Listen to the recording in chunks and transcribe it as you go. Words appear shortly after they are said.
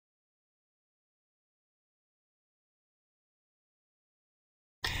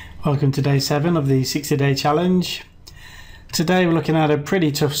Welcome to day 7 of the 60-day challenge. Today we're looking at a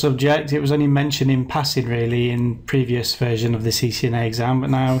pretty tough subject. It was only mentioned in passing really in previous version of the CCNA exam,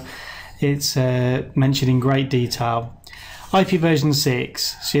 but now it's mentioned in great detail. IP version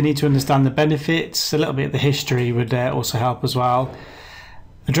 6, so you need to understand the benefits, a little bit of the history would also help as well.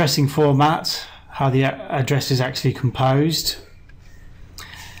 Addressing format, how the address is actually composed.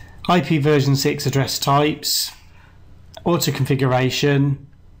 IP version 6 address types, auto configuration,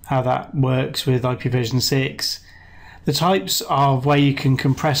 how that works with IP version 6, the types of where you can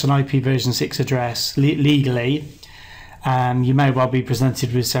compress an IP version 6 address legally, and you may well be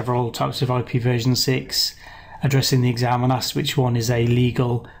presented with several types of IP version 6 address in the exam and asked which one is a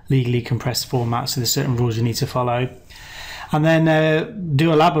legally compressed format, so there's certain rules you need to follow. And then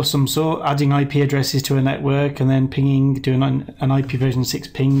do a lab of some sort, adding IP addresses to a network and then pinging, doing an IP version 6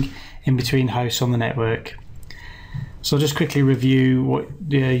 ping in between hosts on the network. So I'll just quickly review what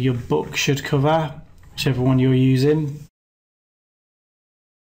your book should cover, whichever one you're using.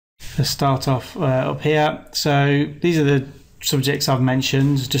 Let's start off up here. So these are the subjects I've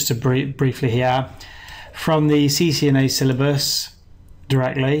mentioned, just to briefly here. From the CCNA syllabus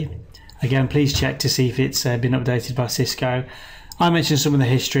directly. Again, please check to see if it's been updated by Cisco. I mentioned some of the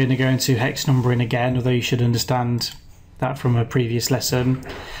history and I go into hex numbering again, although you should understand that from a previous lesson.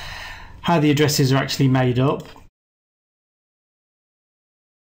 How the addresses are actually made up.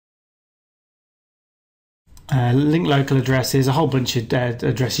 Link local addresses, a whole bunch of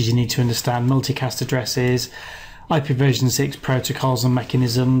addresses you need to understand, multicast addresses, IP version 6 protocols and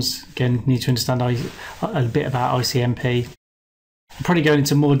mechanisms. Again, need to understand a bit about ICMP. I'm probably going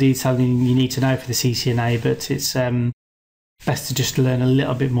into more detail than you need to know for the CCNA, but it's best to just learn a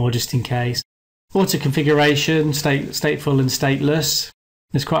little bit more just in case. Auto configuration, stateful and stateless.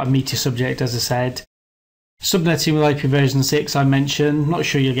 It's quite a meaty subject, as I said. Subnetting with IP version 6 I mentioned. Not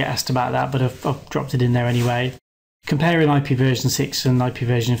sure you'll get asked about that, but I've dropped it in there anyway. Comparing IP version 6 and IP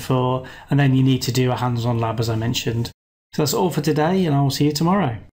version 4, and then you need to do a hands-on lab as I mentioned. So that's all for today, and I will see you tomorrow.